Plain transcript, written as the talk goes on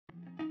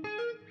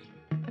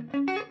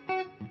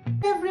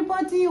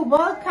Everybody,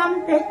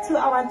 welcome back to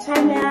our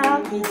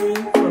channel.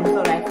 From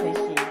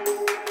Fashion.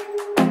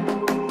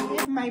 I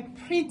have my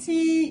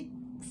pretty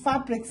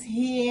fabrics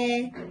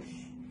here,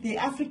 the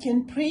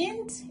African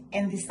print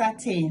and the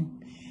satin.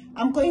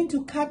 I'm going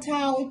to cut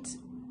out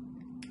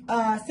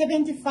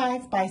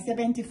 75 by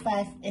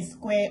 75 a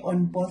square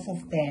on both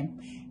of them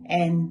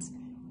and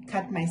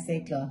cut my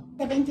circle.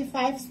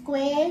 75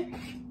 square.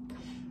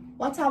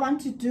 What I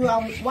want to do,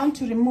 I want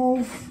to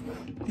remove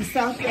the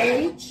self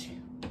edge.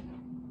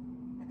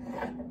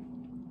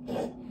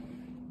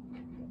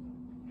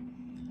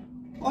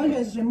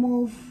 Always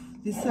remove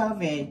the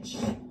selvage.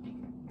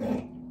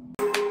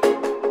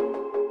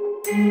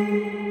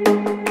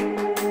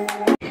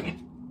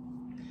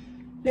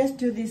 Let's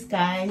do this,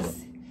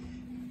 guys.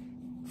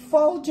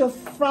 Fold your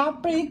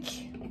fabric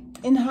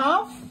in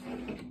half.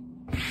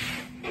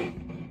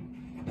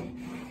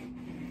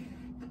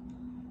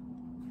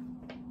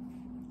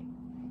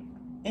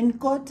 In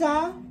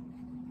quarter.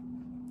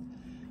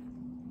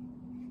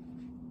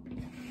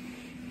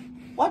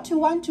 What you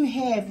want to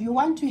have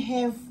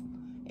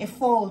a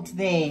fold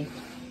there.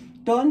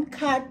 Don't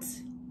cut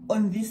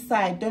on this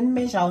side, don't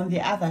measure on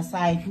the other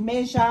side.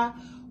 Measure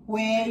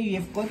where you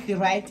have got the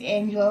right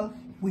angle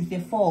with the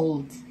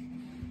fold,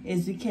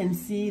 as you can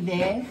see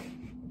there.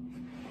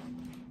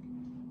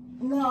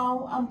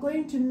 Now I'm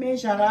going to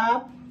measure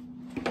up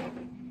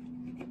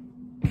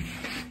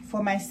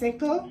for my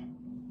circle.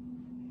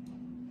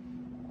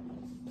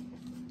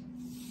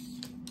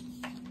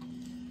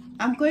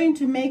 I'm going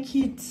to make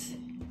it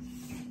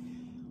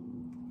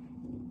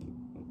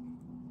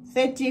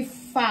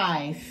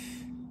 35.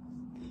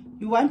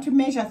 You want to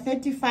measure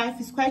 35,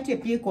 it's quite a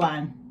big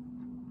one.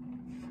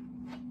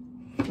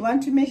 You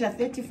want to measure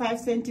 35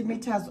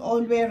 centimeters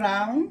all the way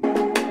around.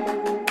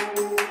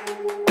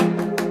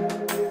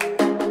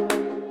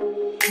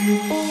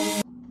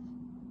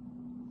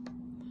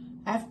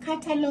 I've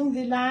cut along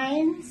the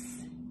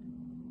lines.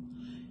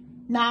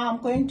 Now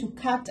I'm going to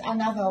cut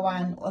another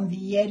one on the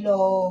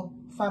yellow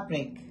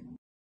fabric.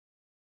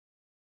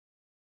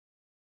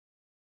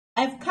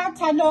 I've cut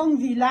along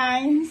the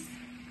lines,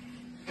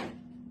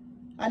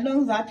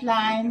 along that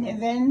line,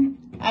 and then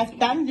I've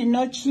done the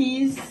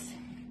notches.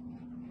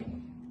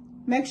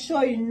 Make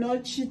sure you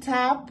notch it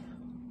up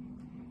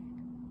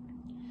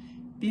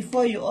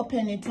before you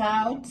open it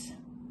out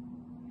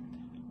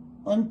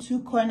on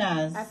two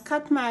corners. I've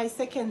cut my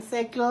second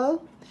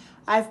circle.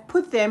 I've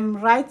put them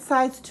right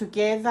sides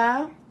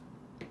together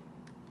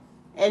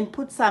and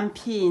put some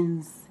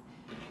pins.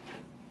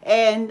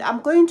 And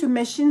I'm going to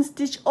machine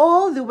stitch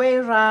all the way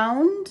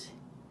around,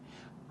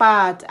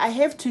 but I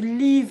have to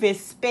leave a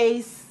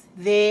space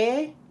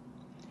there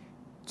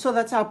so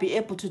that I'll be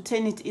able to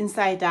turn it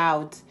inside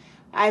out.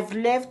 I've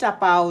left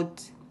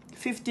about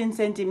 15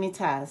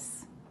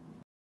 centimeters.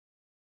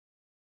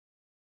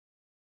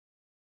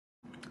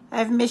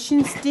 I've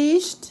machine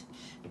stitched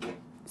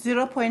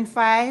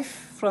 0.5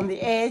 from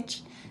the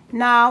edge.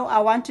 Now I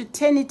want to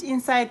turn it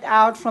inside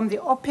out from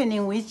the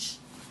opening which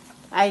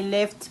I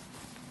left.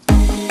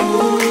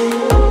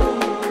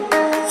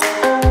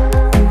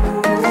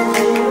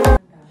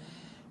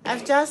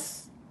 I've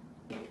just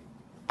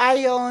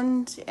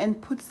ironed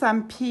and put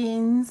some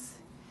pins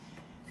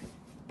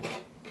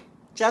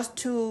just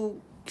to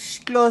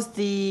close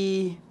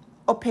the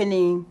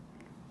opening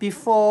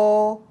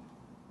before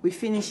we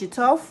finish it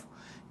off.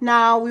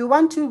 Now we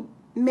want to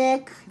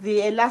make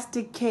the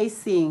elastic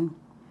casing.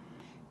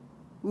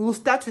 We'll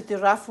start with the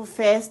ruffle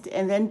first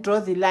and then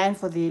draw the line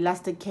for the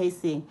elastic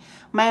casing.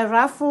 My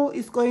ruffle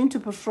is going to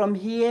be from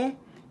here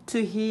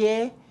to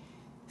here,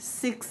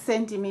 6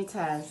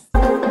 centimeters.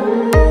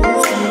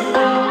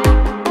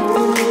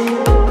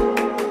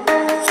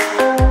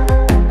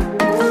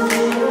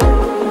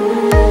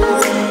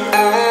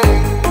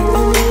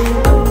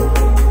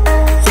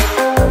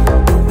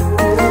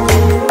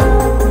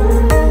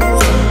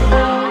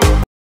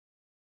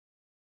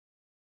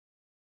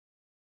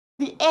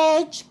 The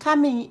edge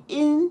coming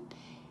in,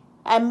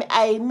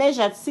 I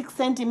measured 6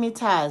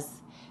 centimeters.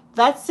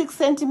 That 6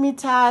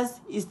 centimeters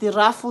is the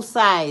ruffle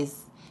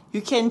size.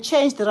 You can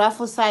change the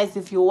ruffle size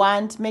if you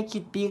want, make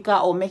it bigger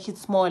or make it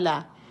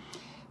smaller.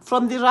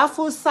 From the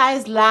ruffle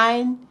size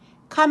line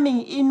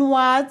coming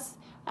inwards,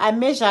 I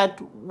measured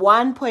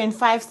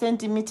 1.5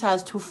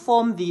 centimeters to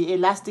form the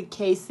elastic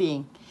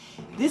casing.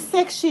 This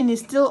section is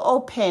still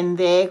open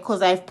there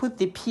because I've put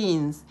the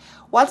pins.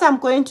 What I'm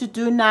going to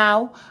do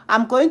now,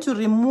 I'm going to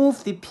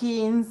remove the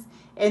pins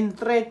and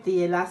thread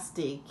the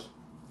elastic.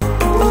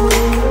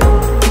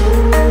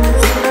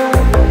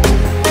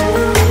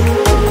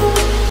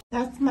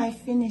 That's my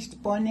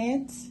finished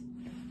bonnet.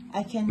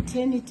 I can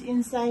turn it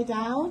inside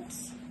out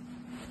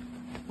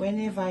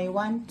whenever I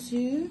want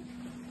to.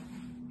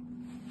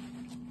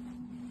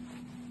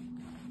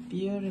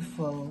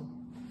 Beautiful.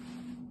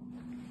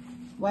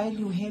 While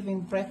you're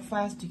having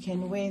breakfast, you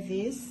can wear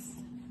this.